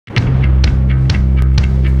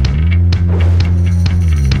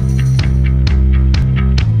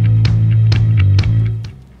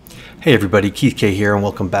Hey everybody, Keith K here, and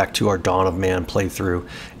welcome back to our Dawn of Man playthrough.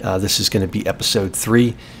 This is going to be episode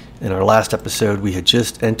 3. In our last episode, we had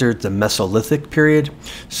just entered the Mesolithic period,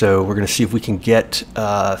 so we're going to see if we can get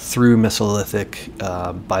through Mesolithic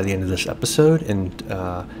by the end of this episode,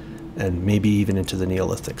 and maybe even into the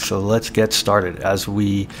Neolithic. So let's get started. As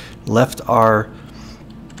we left our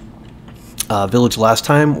village last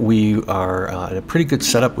time, we are in a pretty good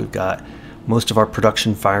setup. We've got most of our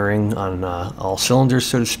production firing on all cylinders,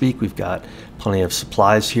 so to speak. We've got plenty of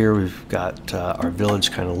supplies here. We've got our village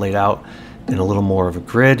kind of laid out in a little more of a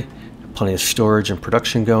grid, plenty of storage and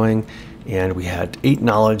production going, and we had 8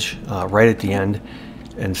 knowledge right at the end.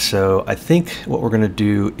 And so I think what we're going to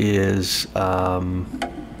do is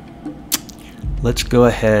let's go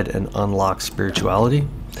ahead and unlock spirituality.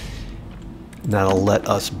 And that'll let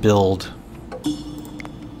us build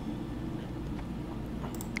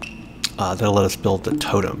the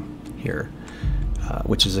totem here,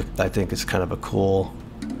 which is I think is kind of a cool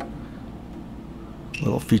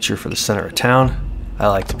little feature for the center of town. I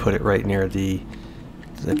like to put it right near the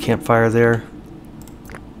campfire there,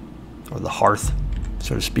 or the hearth,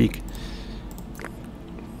 so to speak.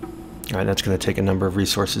 All right, that's going to take a number of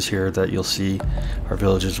resources here that you'll see our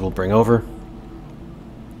villagers will bring over.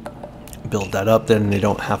 Build that up, then they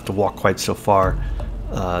don't have to walk quite so far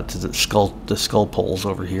to the skull poles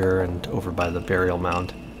over here and over by the burial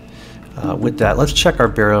mound. With that, let's check our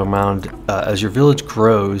burial mound. As your village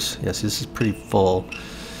grows, yes, this is pretty full.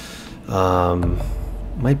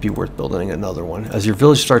 Might be worth building another one. As your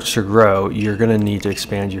village starts to grow, you're going to need to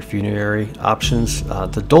expand your funerary options.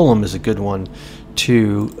 The Dolem is a good one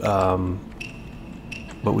too,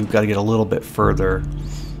 but we've got to get a little bit further.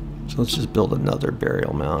 So let's just build another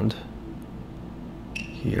burial mound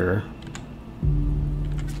here.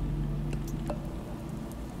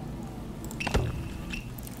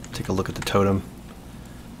 Take a look at the totem.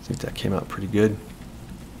 I think that came out pretty good.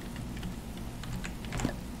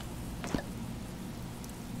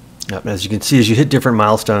 Yep, as you can see, as you hit different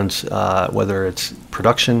milestones, whether it's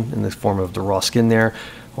production in the form of the raw skin there,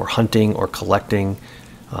 or hunting or collecting,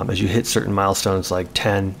 as you hit certain milestones like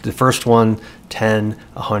 10, the first one, 10,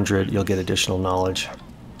 100, you'll get additional knowledge.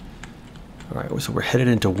 All right, so we're headed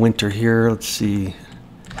into winter here. Let's see.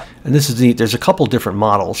 And this is neat. There's a couple different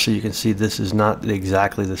models, so you can see this is not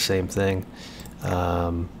exactly the same thing.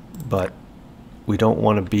 But we don't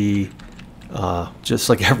want to be just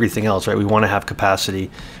like everything else, right? We want to have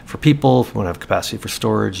capacity for people. We want to have capacity for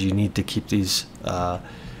storage. You need to keep these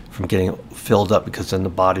from getting filled up, because then the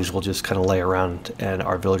bodies will just kind of lay around and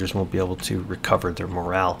our villagers won't be able to recover their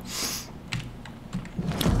morale.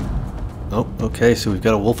 Oh, okay, so we've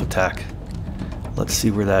got a wolf attack. Let's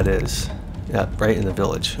see where that is. Yeah, right in the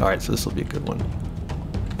village. All right, so this will be a good one.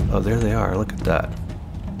 Oh, there they are. Look at that.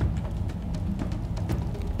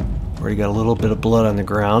 Already got a little bit of blood on the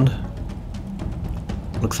ground.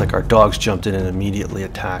 Looks like our dogs jumped in and immediately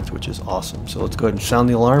attacked, which is awesome. So let's go ahead and sound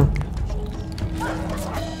the alarm.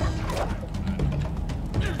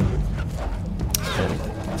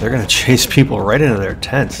 And they're going to chase people right into their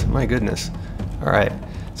tents. My goodness. All right,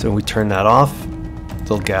 so when we turn that off,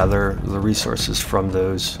 they'll gather the resources from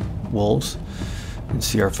those wolves. You can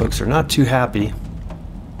see our folks are not too happy.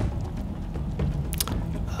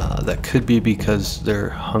 That could be because they're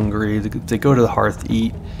hungry. They go to the hearth,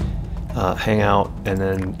 eat, hang out, and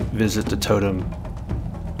then visit the totem.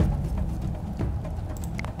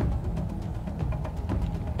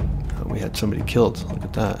 We had somebody killed. Look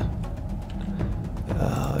at that.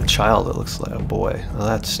 A child, it looks like. A boy. Oh,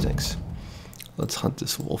 that stinks. Let's hunt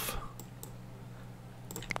this wolf.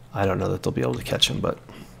 I don't know that they'll be able to catch him, but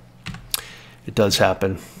it does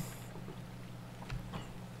happen.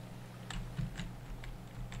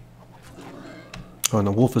 Oh, and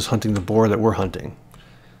the wolf is hunting the boar that we're hunting.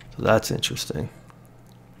 So that's interesting.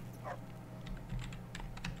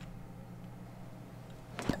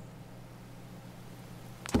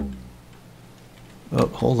 Oh,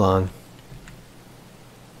 hold on.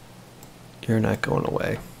 You're not going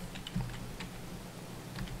away.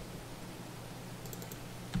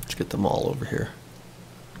 Let's get them all over here.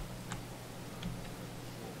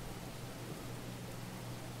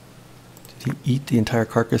 Did he eat the entire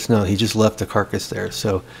carcass? No, he just left the carcass there.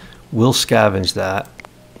 So we'll scavenge that.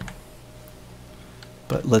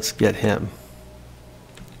 But let's get him.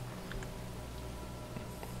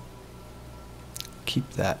 Keep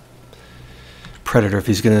that predator. If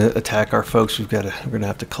he's going to attack our folks, we're going to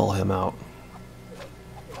have to call him out.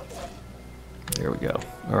 There we go.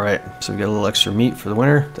 All right, so we got a little extra meat for the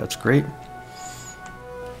winter. That's great.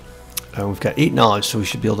 We've got 8 knowledge, so we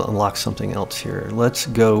should be able to unlock something else here. Let's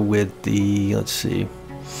go with the, let's see.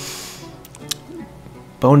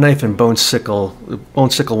 bone knife and bone sickle. The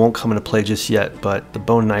bone sickle won't come into play just yet, but the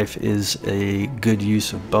bone knife is a good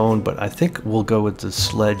use of bone. But I think we'll go with the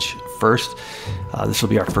sledge first. This will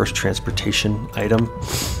be our first transportation item.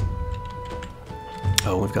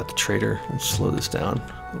 Oh, we've got the trader. Let's slow this down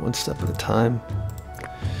one step at a time.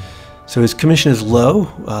 So his commission is low.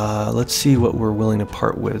 Let's see what we're willing to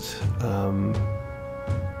part with.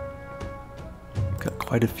 Got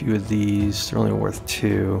quite a few of these. They're only worth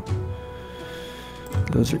 2.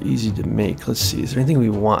 Those are easy to make. Let's see. Is there anything we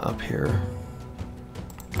want up here?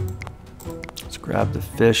 Let's grab the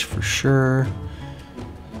fish for sure.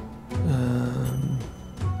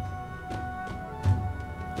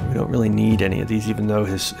 We don't really need any of these, even though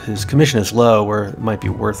his commission is low, where it might be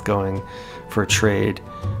worth going for a trade.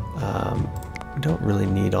 We don't really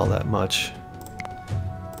need all that much.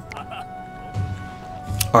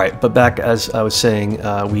 All right, but back as I was saying,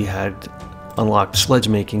 we had unlocked sledge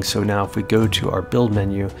making. So now if we go to our build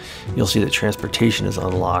menu, you'll see that transportation is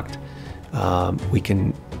unlocked. We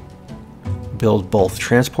can build both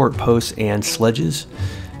transport posts and sledges.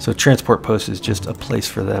 So transport post is just a place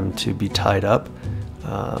for them to be tied up.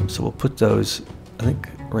 So we'll put those, I think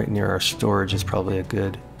right near our storage is probably a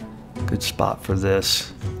good spot for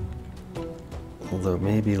this. Although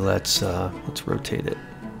maybe let's rotate it.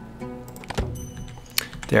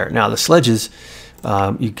 There. Now the sledges,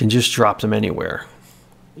 you can just drop them anywhere.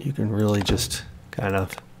 You can really just kind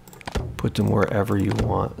of put them wherever you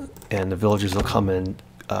want, and the villagers will come and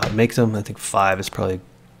make them. I think 5 is probably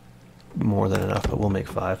more than enough, but we'll make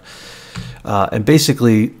 5. And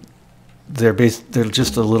basically, they're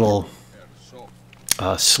just a little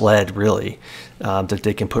sled, really, that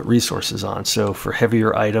they can put resources on. So for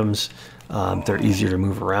heavier items, they're easier to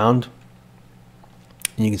move around.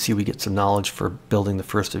 And you can see we get some knowledge for building the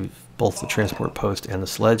first of both the transport post and the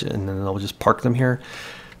sledge, and then they'll just park them here.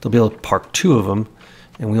 They'll be able to park 2 of them,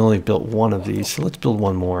 and we only built 1 of these, so let's build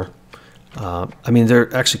 1 more. I mean,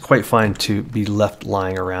 they're actually quite fine to be left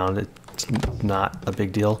lying around. It's not a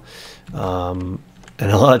big deal. And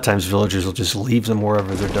a lot of times villagers will just leave them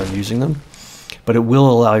wherever they're done using them. But it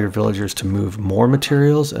will allow your villagers to move more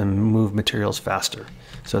materials and move materials faster.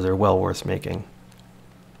 So they're well worth making.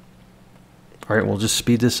 All right, we'll just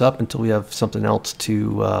speed this up until we have something else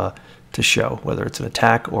to show, whether it's an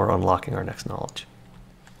attack or unlocking our next knowledge.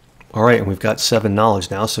 All right, and we've got 7 knowledge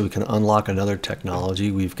now, so we can unlock another technology.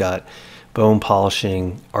 We've got bone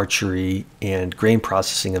polishing, archery, and grain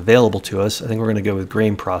processing available to us. I think we're going to go with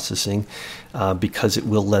grain processing because it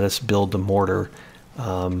will let us build the mortar,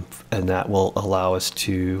 and that will allow us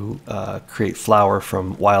to create flour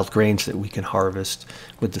from wild grains that we can harvest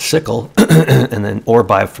with the sickle, and then or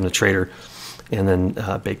buy from the trader, and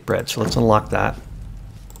then bake bread. So let's unlock that.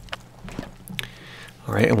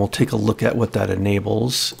 All right, and we'll take a look at what that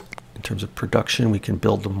enables. In terms of production, we can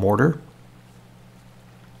build the mortar.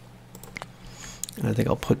 And I think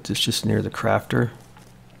I'll put this just near the crafter.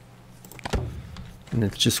 And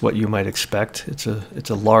it's just what you might expect. It's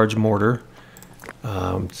a large mortar.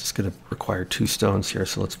 It's just going to require 2 stones here,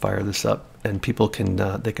 so let's fire this up. And people can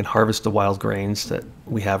they can harvest the wild grains that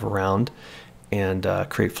we have around and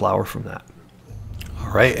create flour from that.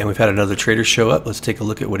 All right, and we've had another trader show up. Let's take a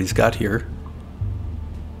look at what he's got here.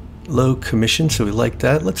 Low commission, so we like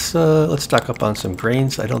that. Let's stock up on some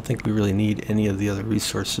grains. I don't think we really need any of the other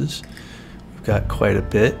resources. We've got quite a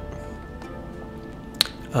bit.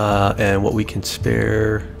 And what we can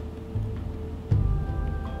spare,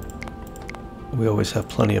 we always have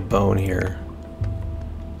plenty of bone here.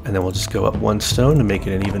 And then we'll just go up 1 stone to make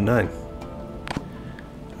it an even 9.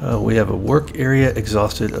 We have a work area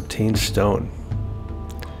exhausted, obtained stone.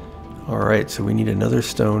 All right, so we need another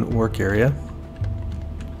stone work area.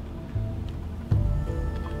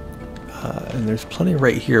 And there's plenty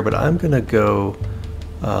right here, but I'm gonna go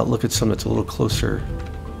look at some that's a little closer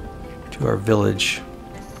to our village.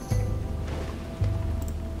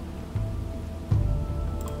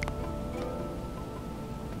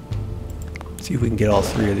 See if we can get all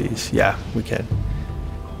 3 of these. Yeah, we can.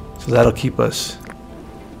 So that'll keep us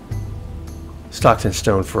stocked in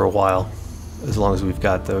stone for a while, as long as we've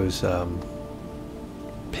got those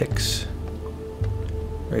picks.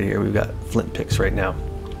 Right here, we've got flint picks right now.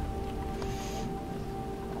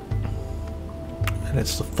 And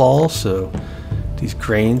it's the fall, so these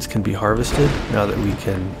grains can be harvested now that we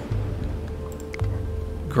can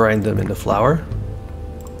grind them into flour.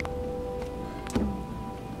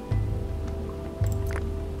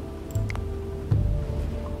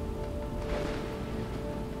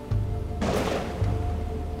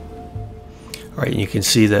 All right, you can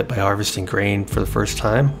see that by harvesting grain for the first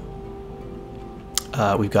time,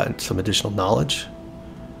 we've gotten some additional knowledge.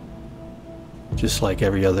 just like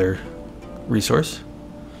every other resource.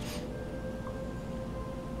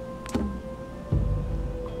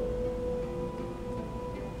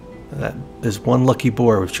 That is one lucky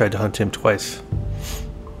boar. We've tried to hunt him twice.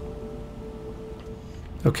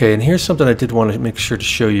 Okay, and here's something I did want to make sure to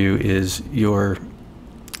show you is your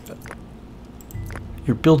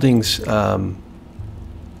buildings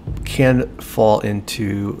can fall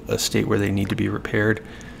into a state where they need to be repaired.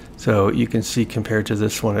 So you can see compared to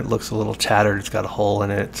this one, it looks a little tattered. It's got a hole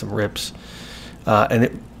in it, some rips,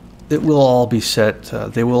 and it will all be set.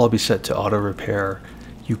 They will all be set to auto repair.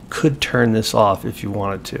 You could turn this off if you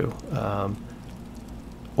wanted to,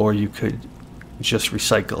 or you could just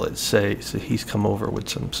recycle it. Say so he's come over with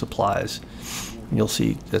some supplies, and you'll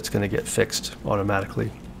see that's going to get fixed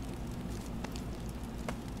automatically.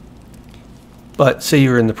 But say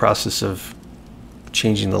you're in the process of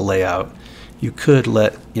changing the layout, you could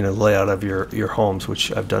let layout of your homes,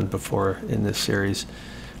 which I've done before in this series,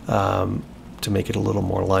 to make it a little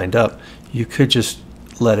more lined up. You could just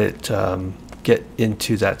let it get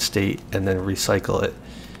into that state and then recycle it,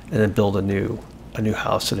 and then build a new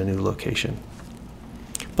house at a new location.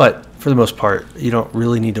 But for the most part, you don't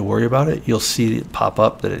really need to worry about it. You'll see it pop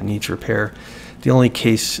up that it needs repair. The only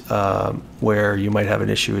case where you might have an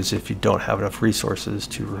issue is if you don't have enough resources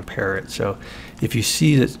to repair it. So if you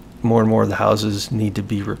see that more and more of the houses need to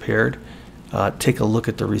be repaired, take a look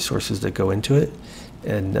at the resources that go into it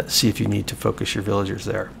and see if you need to focus your villagers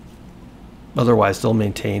there. Otherwise, they'll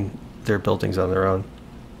maintain their buildings on their own.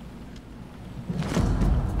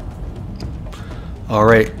 All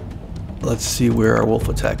right, let's see where our wolf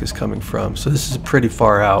attack is coming from. So this is pretty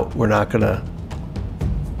far out. We're not gonna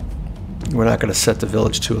set the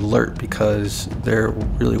village to alert because they're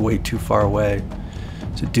really way too far away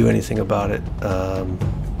to do anything about it.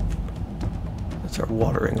 That's our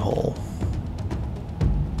watering hole.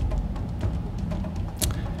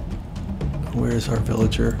 Where's our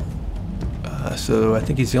villager? So I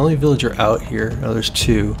think he's the only villager out here. Now there's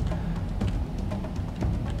two.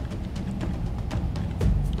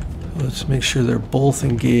 Let's make sure they're both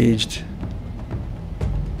engaged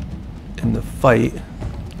in the fight.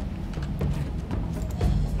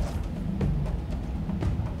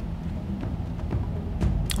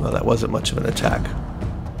 Well, that wasn't much of an attack.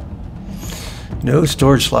 No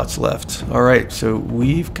storage slots left. All right, so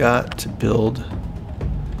we've got to build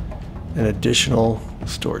an additional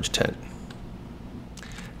storage tent.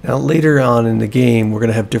 Now later on in the game, we're going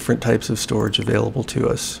to have different types of storage available to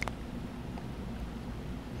us.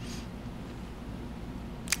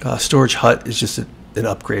 Storage hut is just an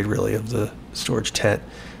upgrade really of the storage tent,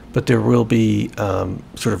 but there will be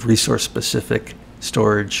sort of resource specific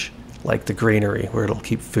storage like the granary where it'll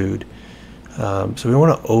keep food. So we don't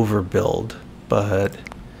want to overbuild, but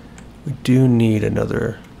we do need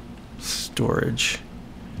another storage.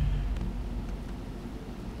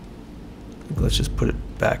 Let's just put it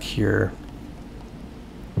back here.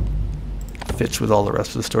 Fits with all the rest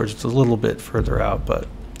of the storage. It's a little bit further out, but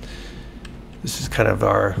this is kind of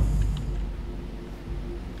our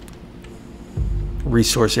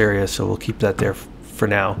resource area, so we'll keep that there for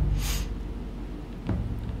now.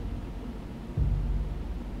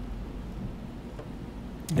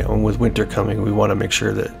 You know, and with winter coming, we want to make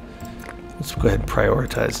sure that, let's go ahead and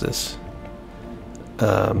prioritize this.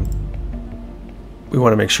 We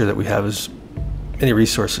want to make sure that we have as many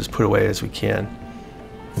resources put away as we can.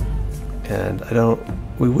 And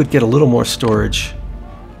we would get a little more storage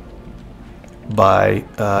by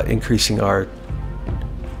increasing our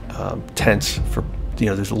tents for,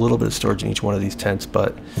 there's a little bit of storage in each one of these tents,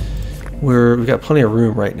 but we've got plenty of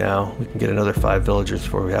room right now. We can get another 5 villagers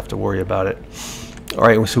before we have to worry about it. All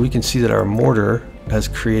right, so we can see that our mortar has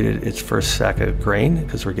created its first sack of grain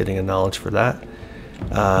because we're getting a knowledge for that.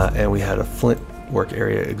 And we had a flint work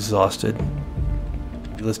area exhausted.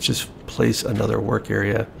 Let's just place another work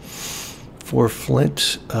area for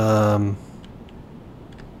flint. And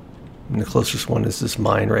the closest one is this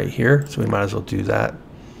mine right here, so we might as well do that.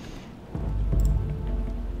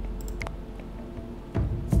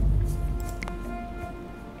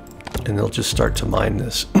 And they'll just start to mine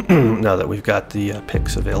this now that we've got the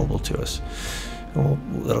picks available to us.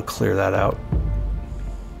 And that'll clear that out.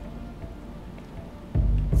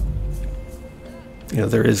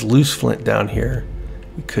 There is loose flint down here.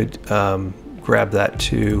 We could grab that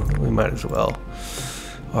too. We might as well.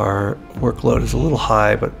 Our workload is a little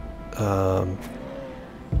high, but now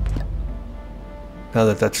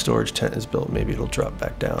that storage tent is built, maybe it'll drop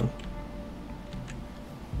back down.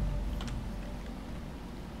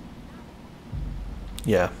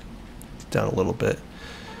 Yeah, it's down a little bit.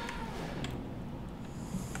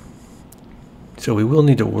 So we will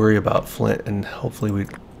need to worry about flint, and hopefully we...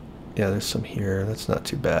 Yeah, there's some here. That's not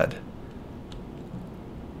too bad.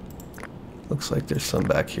 Looks like there's some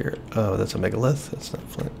back here. Oh, that's a megalith. That's not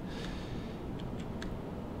flint.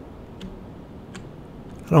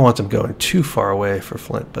 I don't want them going too far away for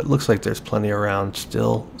flint, but it looks like there's plenty around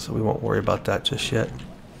still, so we won't worry about that just yet.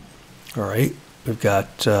 All right, we've got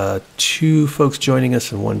 2 folks joining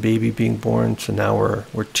us and 1 baby being born, so now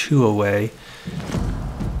we're 2 away.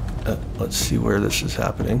 Let's see where this is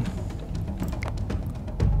happening.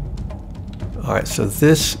 All right, so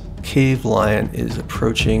this cave lion is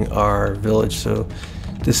approaching our village, so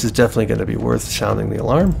this is definitely going to be worth sounding the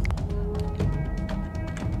alarm.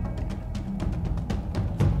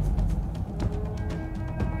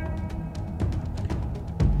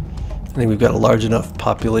 I think we've got a large enough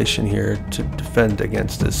population here to defend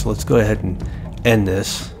against this, so let's go ahead and end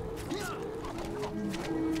this.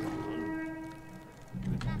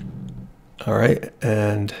 All right,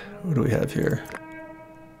 and what do we have here?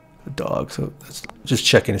 A dog, so that's just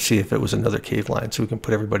checking to see if it was another cave lion so we can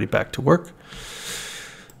put everybody back to work.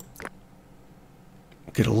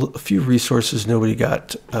 Get a few resources. Nobody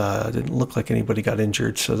got, didn't look like anybody got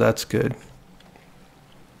injured, so that's good.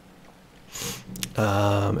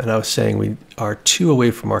 And I was saying we are 2 away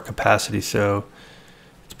from our capacity, so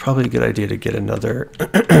it's probably a good idea to get another,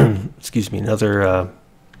 excuse me, another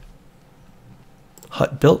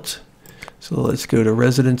hut built. So let's go to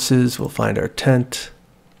residences. We'll find our tent.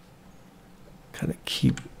 Kind of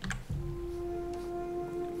keep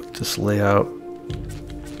this layout.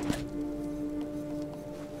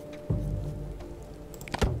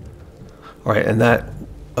 All right, and that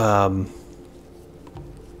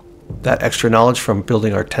that extra knowledge from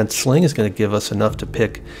building our 10th sling is going to give us enough to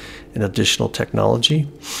pick an additional technology.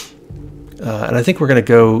 And I think we're going to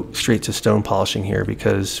go straight to stone polishing here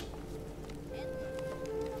because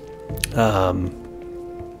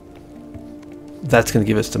that's going to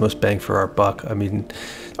give us the most bang for our buck. I mean,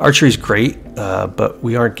 archery is great, but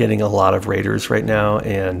we aren't getting a lot of raiders right now,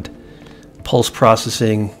 and pulse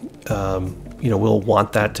processing, you know, we'll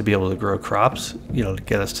want that to be able to grow crops, you know, to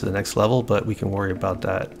get us to the next level, but we can worry about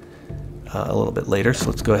that a little bit later. So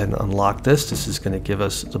let's go ahead and unlock this. This is going to give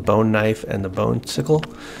us the bone knife and the bone sickle.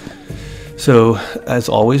 So as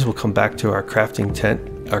always, we'll come back to our crafting tent,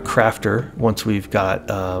 our crafter, once we've got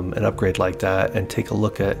an upgrade like that, and take a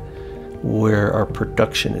look at where our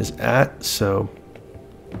production is at. So,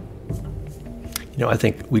 you know, I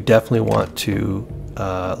think we definitely want to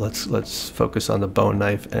let's focus on the bone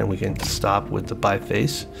knife, and we can stop with the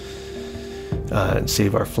biface and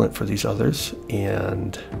save our flint for these others.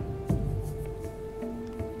 And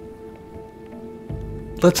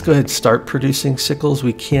let's go ahead and start producing sickles.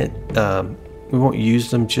 We can't, we won't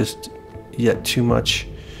use them just yet too much.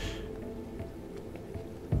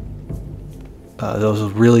 Those will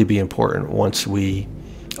really be important once we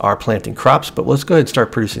are planting crops, but let's go ahead and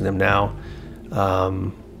start producing them now.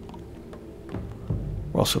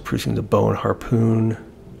 We're also producing the bow and harpoon.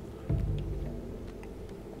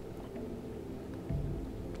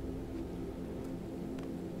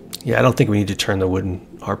 Yeah, I don't think we need to turn the wooden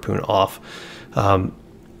harpoon off.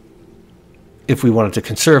 If we wanted to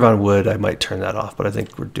conserve on wood, I might turn that off, but I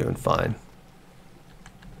think we're doing fine.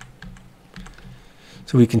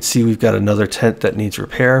 So we can see we've got another tent that needs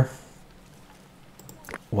repair,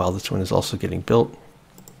 while this one is also getting built.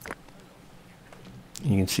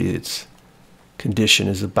 You can see its condition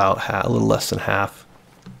is about a little less than half.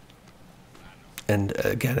 And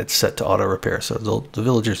again, it's set to auto repair, so the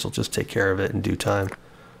villagers will just take care of it in due time.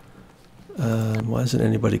 Why isn't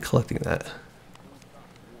anybody collecting that?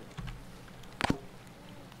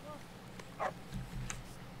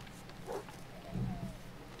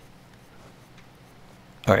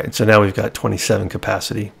 All right, so now we've got 27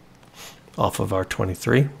 capacity off of our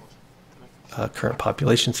 23 current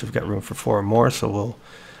population, so we've got room for 4 more, so we'll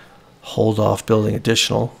hold off building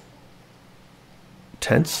additional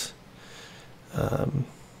tents.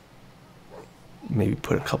 Maybe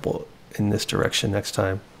put a couple in this direction next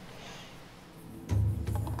time.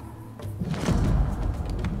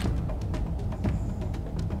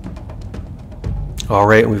 All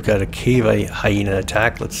right, we've got a cave hyena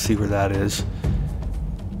attack. Let's see where that is.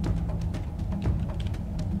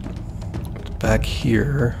 Back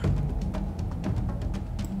here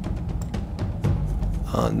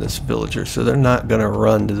on this villager, so they're not going to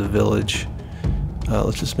run to the village.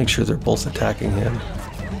 Let's just make sure they're both attacking him.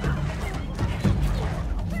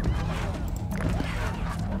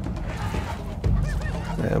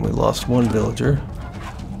 And we lost one villager.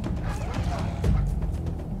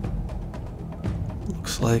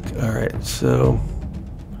 Looks like, all right, so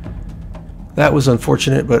That was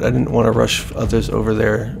unfortunate, but I didn't want to rush others over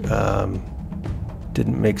there.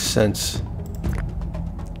 Didn't make sense.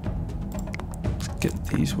 Let's get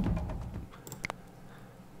these.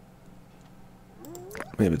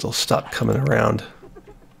 Maybe they'll stop coming around.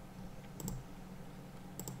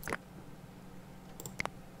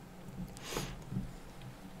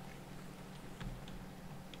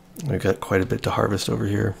 We've got quite a bit to harvest over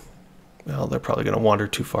here. Well, they're probably going to wander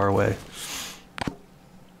too far away.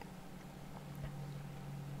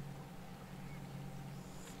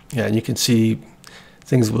 Yeah, and you can see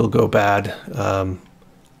things will go bad. I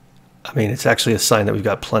mean, it's actually a sign that we've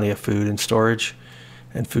got plenty of food in storage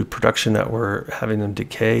and food production, that we're having them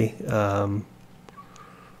decay.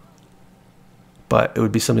 But it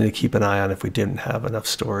would be something to keep an eye on if we didn't have enough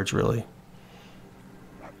storage, really.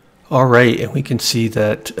 All right, and we can see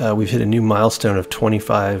that we've hit a new milestone of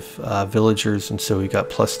 25 villagers, and so we got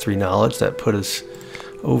 +3 knowledge. That put us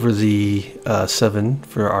over the 7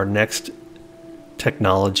 for our next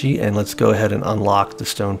technology. And let's go ahead and unlock the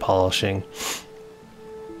stone polishing.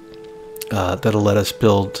 That'll let us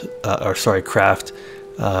build, craft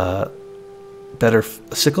better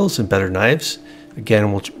sickles and better knives.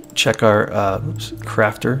 Again, we'll check our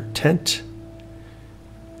crafter tent.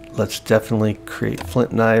 Let's definitely create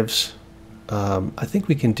flint knives. I think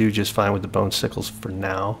we can do just fine with the bone sickles for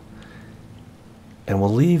now. And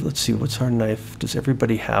we'll leave, let's see, what's our knife? Does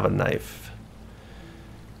everybody have a knife?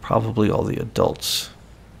 Probably all the adults.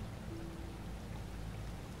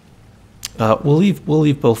 We'll leave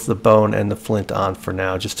both the bone and the flint on for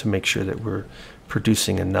now, just to make sure that we're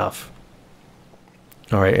producing enough.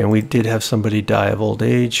 All right, and we did have somebody die of old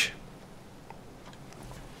age.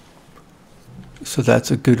 So that's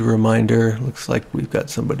a good reminder. Looks like we've got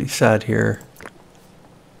somebody sad here.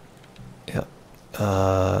 Yeah.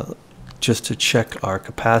 Just to check our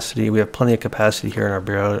capacity. We have plenty of capacity here in our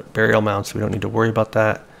burial mound, so we don't need to worry about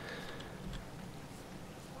that.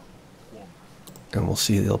 And we'll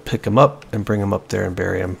see they'll pick him up and bring him up there and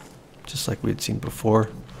bury him, just like we had seen before.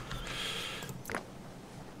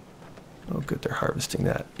 Oh, good, they're harvesting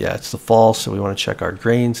that. Yeah, it's the fall, so we want to check our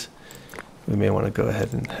grains. We may want to go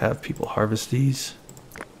ahead and have people harvest these.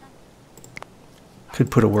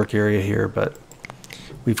 Could put a work area here, but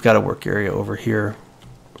we've got a work area over here.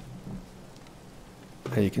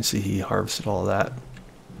 And you can see he harvested all of that.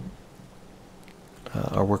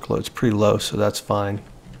 Our workload's pretty low, so that's fine.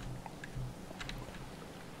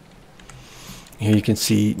 Here you can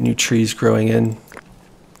see new trees growing in.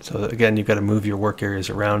 So again, you've got to move your work areas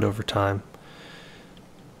around over time.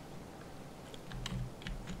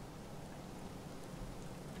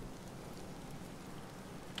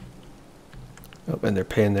 Oh, and they're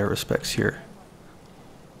paying their respects here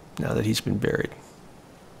now that he's been buried.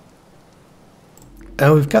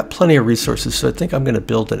 Now we've got plenty of resources, so I think I'm going to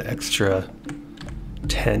build an extra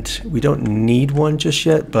tent. We don't need one just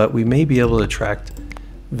yet, but we may be able to attract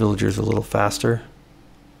villagers a little faster.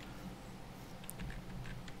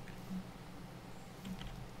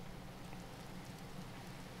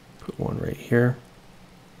 Put one right here.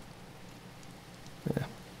 Yeah.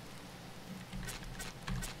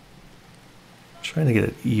 Trying to get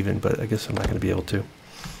it even, but I guess I'm not going to be able to.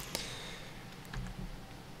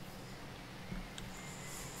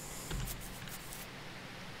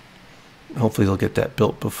 Hopefully they'll get that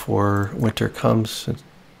built before winter comes.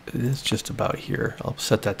 It is just about here. I'll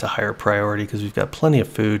set that to higher priority because we've got plenty of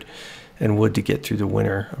food and wood to get through the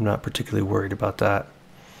winter. I'm not particularly worried about that.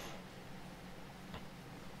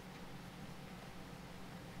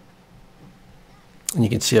 And you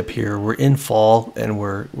can see up here, we're in fall and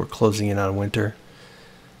we're closing in on winter.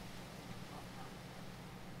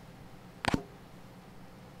 We've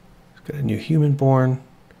got a new human born.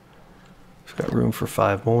 We've got room for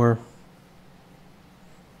 5 more.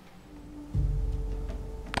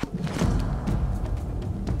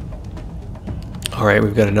 All right,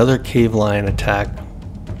 we've got another cave lion attack.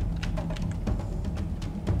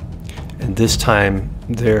 And this time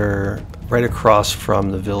they're right across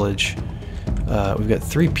from the village. We've got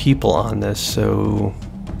 3 people on this, so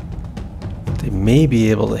they may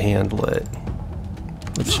be able to handle it.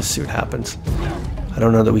 Let's just see what happens. I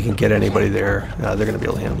don't know that we can get anybody there. They're going to be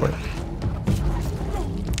able to handle it.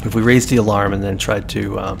 If we raised the alarm and then tried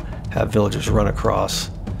to have villagers run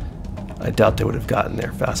across, I doubt they would have gotten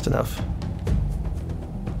there fast enough.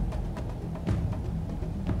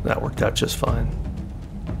 That worked out just fine.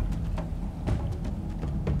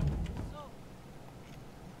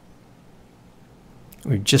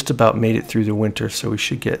 We just about made it through the winter, so we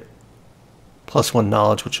should get +1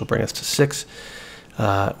 knowledge, which will bring us to 6.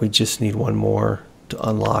 We just need 1 more to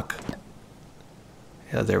unlock.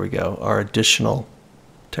 Yeah, there we go. Our additional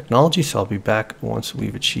technology, so I'll be back once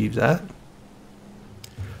we've achieved that.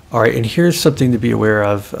 All right, and here's something to be aware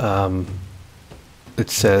of. It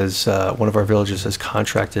says one of our villagers has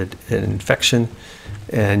contracted an infection,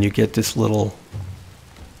 and you get this little,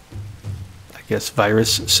 I guess,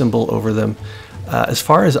 virus symbol over them. As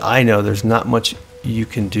far as I know, there's not much you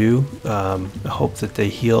can do. I hope that they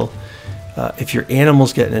heal. If your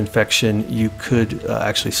animals get an infection, you could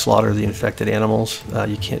actually slaughter the infected animals.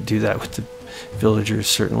 You can't do that with the villagers,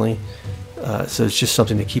 certainly. So it's just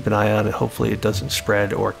something to keep an eye on, and hopefully it doesn't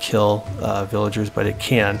spread or kill villagers, but it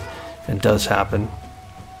can and does happen.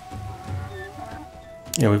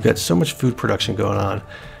 You know, we've got so much food production going on.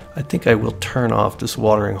 I think I will turn off this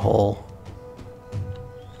watering hole.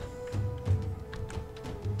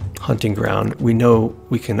 Hunting ground. We know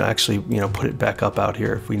we can actually, you know, put it back up out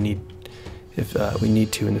here if we need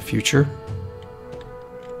to in the future.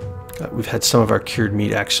 We've had some of our cured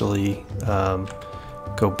meat actually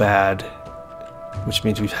go bad, which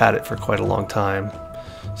means we've had it for quite a long time.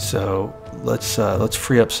 So let's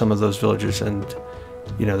free up some of those villagers, and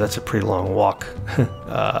you know, that's a pretty long walk.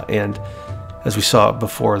 And as we saw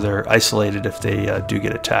before, they're isolated if they do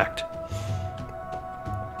get attacked.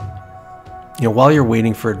 You know, while you're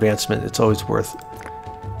waiting for advancement, it's always worth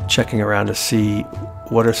checking around to see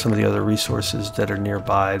what are some of the other resources that are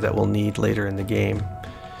nearby that we'll need later in the game.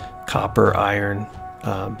 Copper, iron,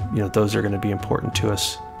 you know, those are going to be important to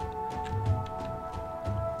us.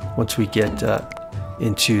 Once we get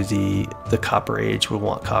into the copper age, we'll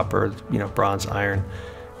want copper, you know, bronze, iron.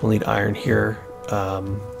 We'll need iron here.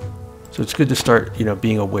 So it's good to start, you know,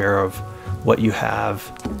 being aware of what you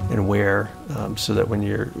have and where, so that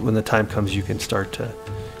when the time comes, you can start to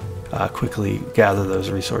quickly gather those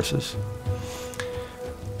resources.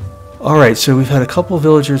 All right, so we've had a couple of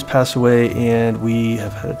villagers pass away, and we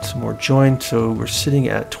have had some more join. So we're sitting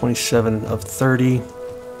at 27 of 30.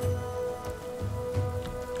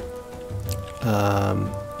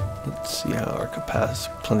 Let's see how our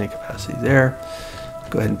capacity, plenty of capacity there.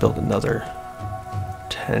 Go ahead and build another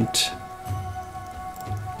tent.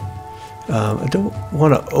 I don't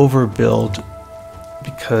want to overbuild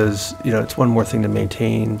because, you know, it's one more thing to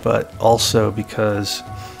maintain, but also because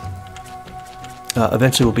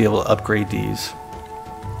eventually we'll be able to upgrade these,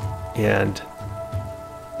 and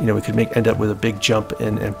you know, we could end up with a big jump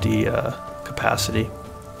in empty capacity.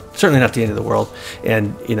 Certainly not the end of the world,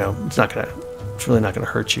 and you know, it's really not gonna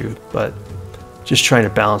hurt you, but just trying to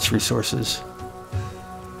balance resources.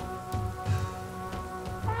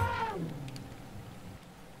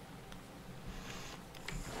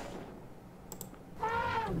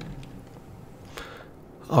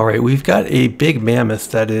 All right, we've got a big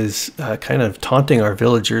mammoth that is kind of taunting our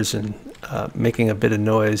villagers and making a bit of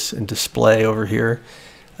noise and display over here.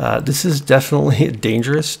 This is definitely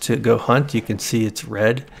dangerous to go hunt. You can see it's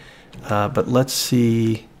red, but let's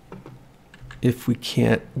see if we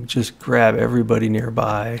can't just grab everybody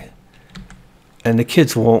nearby. And the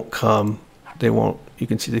kids won't come. They won't. You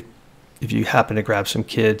can see if you happen to grab some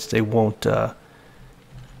kids, they won't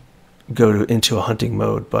go into a hunting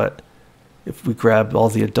mode, but if we grabbed all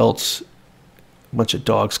the adults, a bunch of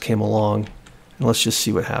dogs came along, and let's just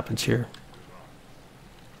see what happens here.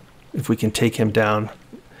 If we can take him down.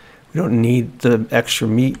 We don't need the extra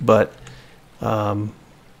meat, but you know,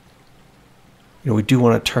 we do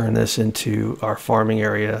want to turn this into our farming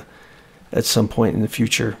area at some point in the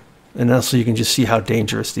future. And also you can just see how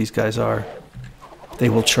dangerous these guys are. They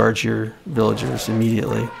will charge your villagers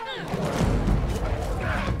immediately.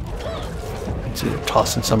 So they're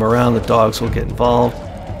tossing some around, the dogs will get involved.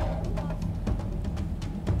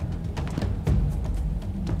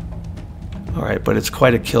 All right, but it's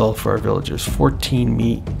quite a kill for our villagers. 14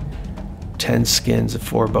 meat, 10 skins, and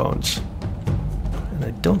 4 bones. And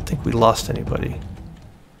I don't think we lost anybody.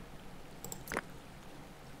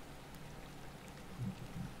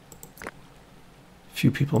 A few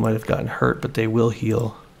people might have gotten hurt, but they will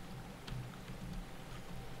heal.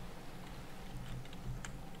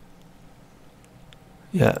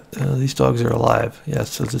 Yeah, these dogs are alive. Yeah,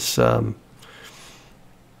 so this, you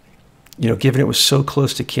know, given it was so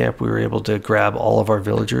close to camp, we were able to grab all of our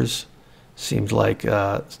villagers. Seemed like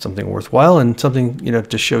something worthwhile, and something, you know,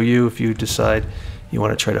 to show you if you decide you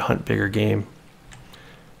want to try to hunt bigger game.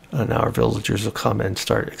 Now our villagers will come and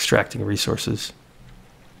start extracting resources.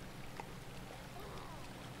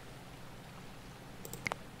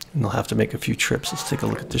 And they'll have to make a few trips. Let's take a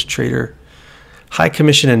look at this trader. High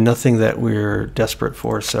commission and nothing that we're desperate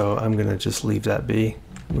for, so I'm going to just leave that be.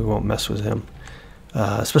 We won't mess with him.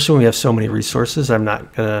 Especially when we have so many resources, I'm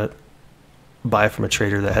not going to buy from a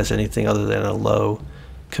trader that has anything other than a low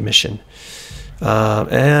commission.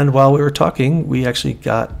 And while we were talking, we actually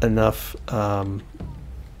got enough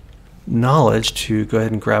knowledge to go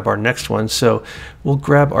ahead and grab our next one. So we'll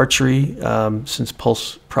grab Archery, since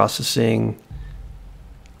pulse processing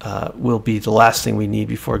will be the last thing we need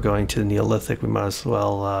before going to the Neolithic. We might as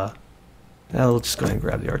well, we'll just go ahead and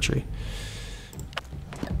grab the Archery.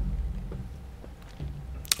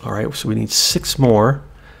 All right, so we need 6 more,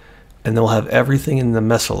 and then we'll have everything in the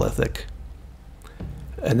Mesolithic.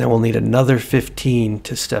 And then we'll need another 15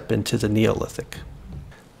 to step into the Neolithic.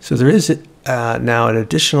 So there is now an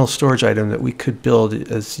additional storage item that we could build.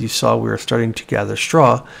 As you saw, we were starting to gather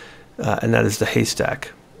straw, and that is the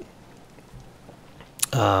haystack.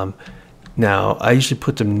 Now, I usually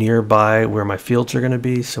put them nearby where my fields are going to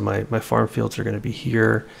be. So my farm fields are going to be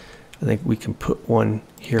here. I think we can put one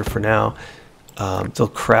here for now. They'll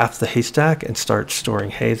craft the haystack and start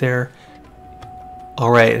storing hay there. All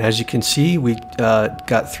right, and as you can see, we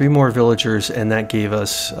got 3 more villagers, and that gave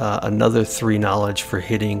us another 3 knowledge for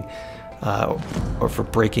hitting or for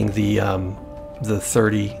breaking the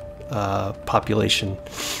 30 population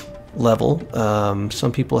level.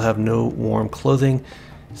 Some people have no warm clothing,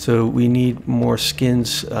 so we need more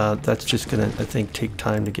skins. That's just gonna, I think, take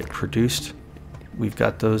time to get produced. We've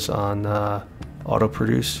got those on auto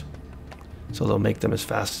produce, so they'll make them as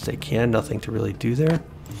fast as they can. Nothing to really do there.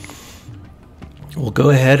 We'll go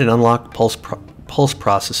ahead and unlock pulse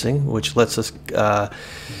processing, which lets us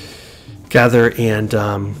gather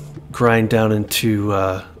and grind down into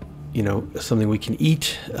you know, something we can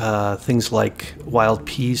eat. Things like wild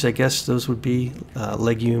peas, I guess those would be,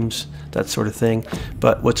 legumes, that sort of thing.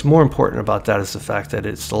 But what's more important about that is the fact that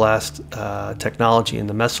it's the last technology in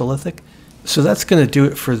the Mesolithic. So that's going to do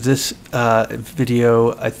it for this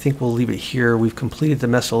video. I think we'll leave it here. We've completed the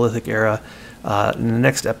Mesolithic era. In the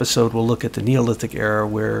next episode, we'll look at the Neolithic era,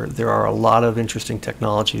 where there are a lot of interesting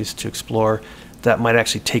technologies to explore. That might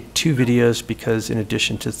actually take 2 videos, because in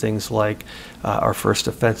addition to things like our first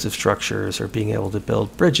defensive structures, or being able to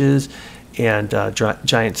build bridges and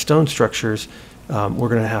giant stone structures, we're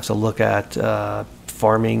going to have to look at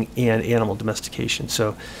farming and animal domestication.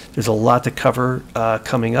 So there's a lot to cover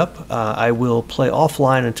coming up. I will play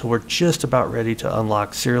offline until we're just about ready to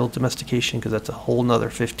unlock cereal domestication, because that's a whole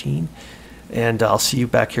nother 15. And I'll see you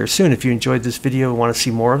back here soon. If you enjoyed this video and want to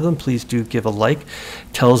see more of them, please do give a like. It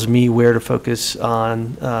tells me where to focus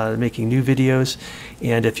on making new videos.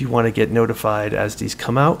 And if you want to get notified as these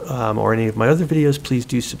come out, or any of my other videos, please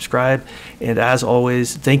do subscribe. And as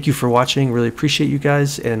always, thank you for watching. Really appreciate you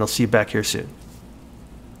guys, and I'll see you back here soon.